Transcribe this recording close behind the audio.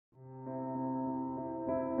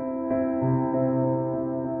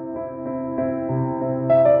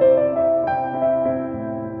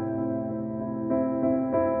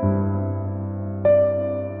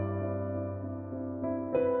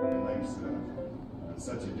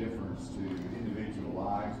such a difference to individual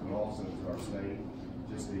lives, but also to our state.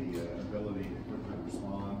 Just the ability to quickly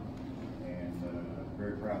respond, and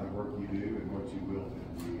very proud of the work you do and what you will do.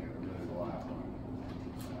 We really rely upon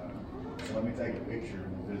it. So let me take a picture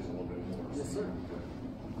and we'll visit a little bit more. Yes, sir.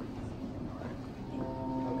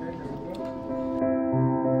 Okay, here we go.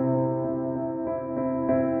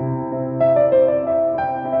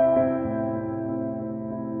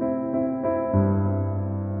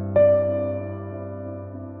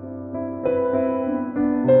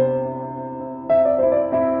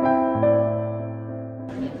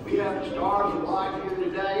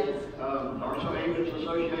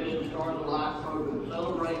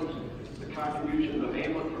 Contributions of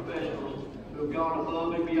ambulance professionals who have gone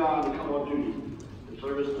above and beyond the call of duty in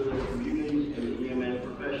service to their communities and the EMS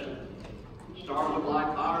profession. Stars of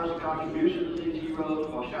Life honors the contributions of these heroes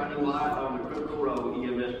while shining light on the critical role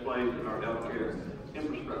EMS plays in our healthcare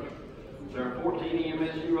infrastructure. There are 14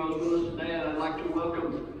 EMS heroes with us today, and I'd like you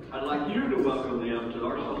to welcome them to the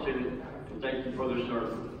Arkansas Senate and thank you for their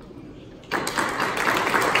service.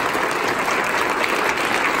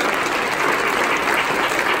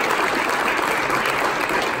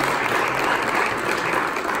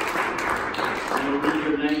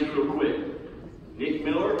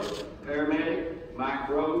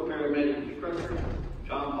 Paramedic instructor,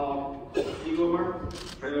 Shon,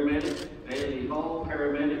 paramedic, Bailey Hall,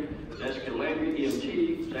 paramedic, Jessica Landry,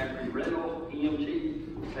 EMT, Zachary Reynolds,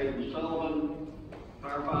 EMT, Hayden Sullivan,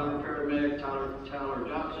 firefighter, paramedic, Tyler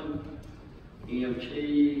Johnson,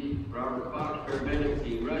 EMT, Robert Fox, paramedic,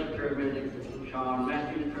 Dean Rush, paramedic, Shon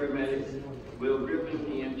Matthews, paramedic, Will Griffin,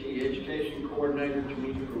 EMT education coordinator,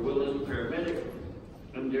 Tamika Willis, paramedic,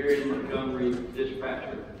 and Darian Montgomery,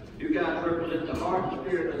 dispatcher. You guys represent the heart and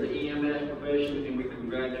spirit of the EMS profession, and we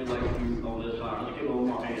congratulate you on this honor. Let's give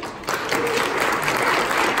them our hands.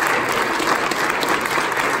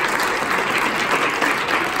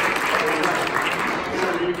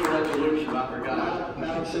 Read the resolution, I forgot.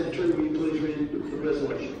 Madam Secretary, will you please read the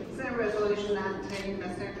resolution? Senate Resolution 19 by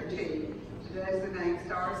Secretary T to designate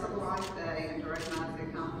Stars of Life Day and to recognize the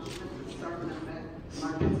accomplishments of certain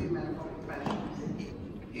emergency medical professionals.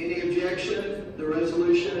 Any objection? The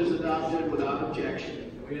resolution is adopted without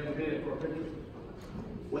objection. We have a minute for a picture.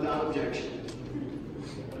 Without objection.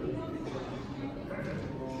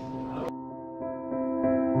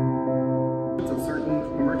 Of certain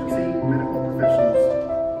emergency medical professionals.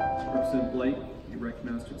 Representative Blake, you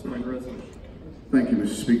recognized to explain the resolution. Thank you,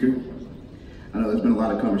 Mr. Speaker. I know there's been a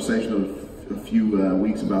lot of conversation of a few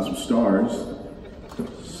weeks about some stars,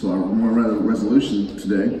 so I'm going to run a resolution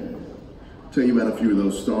today. Tell you about a few of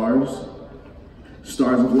those stars.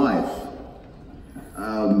 Stars of life.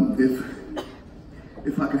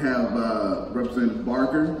 If I could have Representative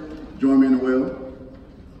Barker join me in the wheel,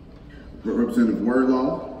 Representative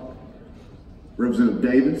Wordlaw, Representative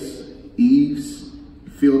Davis, Eves,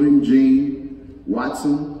 Fielding, Jean,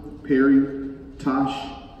 Watson, Perry, Tosh,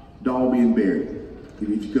 Dalby, and Berry.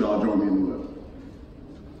 If you could all join me in the wheel.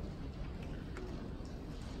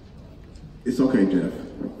 It's okay, Jeff.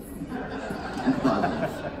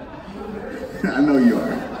 I know you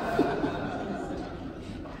are.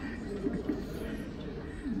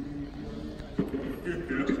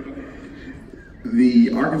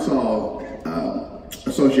 The Arkansas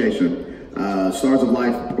Association Stars of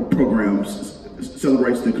Life programs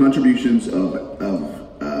celebrates the contributions of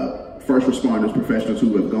first responders, professionals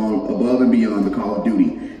who have gone above and beyond the call of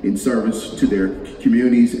duty in service to their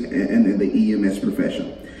communities and the EMS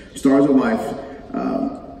profession. Stars of Life.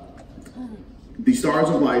 The Stars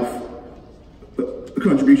of Life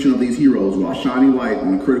contribution of these heroes while shining light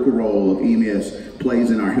on the critical role of EMS plays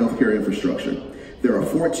in our healthcare infrastructure. There are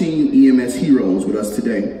 14 EMS heroes with us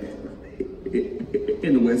today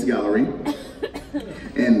in the West Gallery,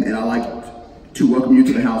 and I'd like to welcome you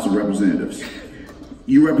to the House of Representatives.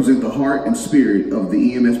 You represent the heart and spirit of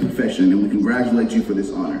the EMS profession, and we congratulate you for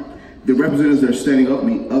this honor. The representatives that are standing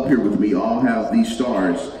up here with me all have these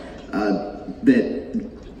stars that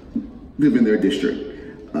live in their district.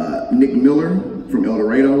 Nick Miller from El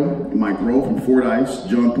Dorado, Mike Rowe from Fordyce,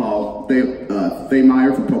 John Paul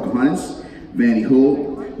Thaymeyer from Pocahontas, Vanny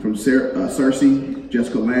Hull from Searcy,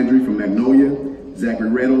 Jessica Landry from Magnolia, Zachary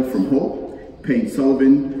Reddle from Hope, Peyton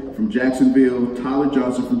Sullivan from Jacksonville, Tyler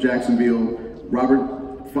Johnson from Jacksonville,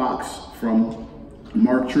 Robert Fox from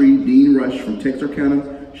Mark Tree, Dean Rush from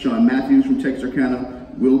Texarkana, Shon Matthews from Texarkana,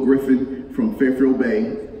 Will Griffin from Fairfield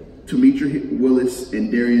Bay, Tamika Willis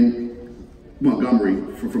and Darian Montgomery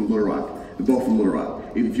from Little Rock, both from Little Rock.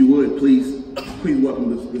 If you would, please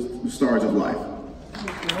welcome the Stars of Life.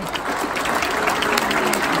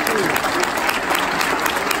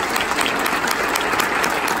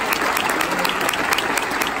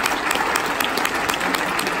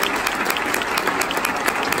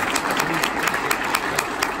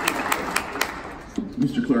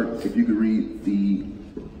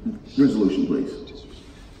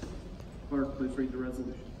 Clerk, please read the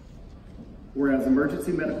resolution. Whereas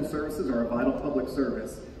emergency medical services are a vital public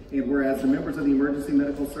service, and whereas the members of the emergency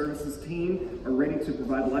medical services team are ready to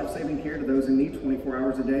provide life-saving care to those in need 24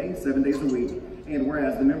 hours a day, 7 days a week, and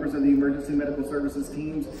whereas the members of the emergency medical services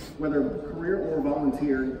teams, whether career or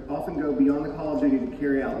volunteer, often go beyond the call of duty to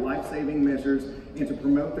carry out life-saving measures and to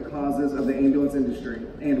promote the causes of the ambulance industry,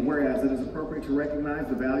 and whereas it is appropriate to recognize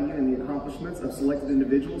the value and the accomplishments of selected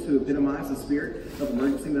individuals who epitomize the spirit of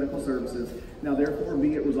emergency medical services. Now therefore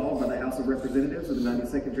be it resolved by the House of Representatives of the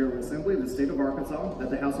 92nd General Assembly of the State of Arkansas that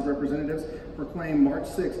the House of Representatives proclaim March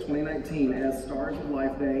 6, 2019 as Stars of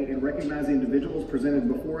Life Day and recognize the individuals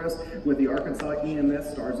presented before us with the Arkansas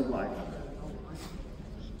EMS Stars of Life.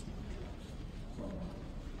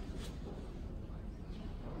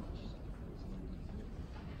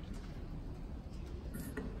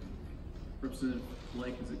 Representative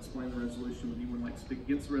Blake has explained the resolution. Would anyone like to speak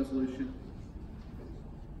against the resolution?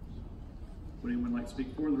 Would anyone like to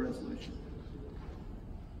speak for the resolution?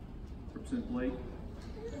 Representative Blake.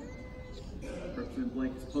 Representative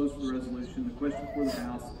Blake is opposed to the resolution. The question for the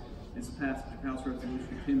House is the passage of House Resolution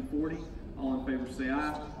 1040. All in favor say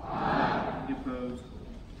aye. Aye. Any opposed?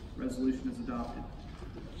 Resolution is adopted.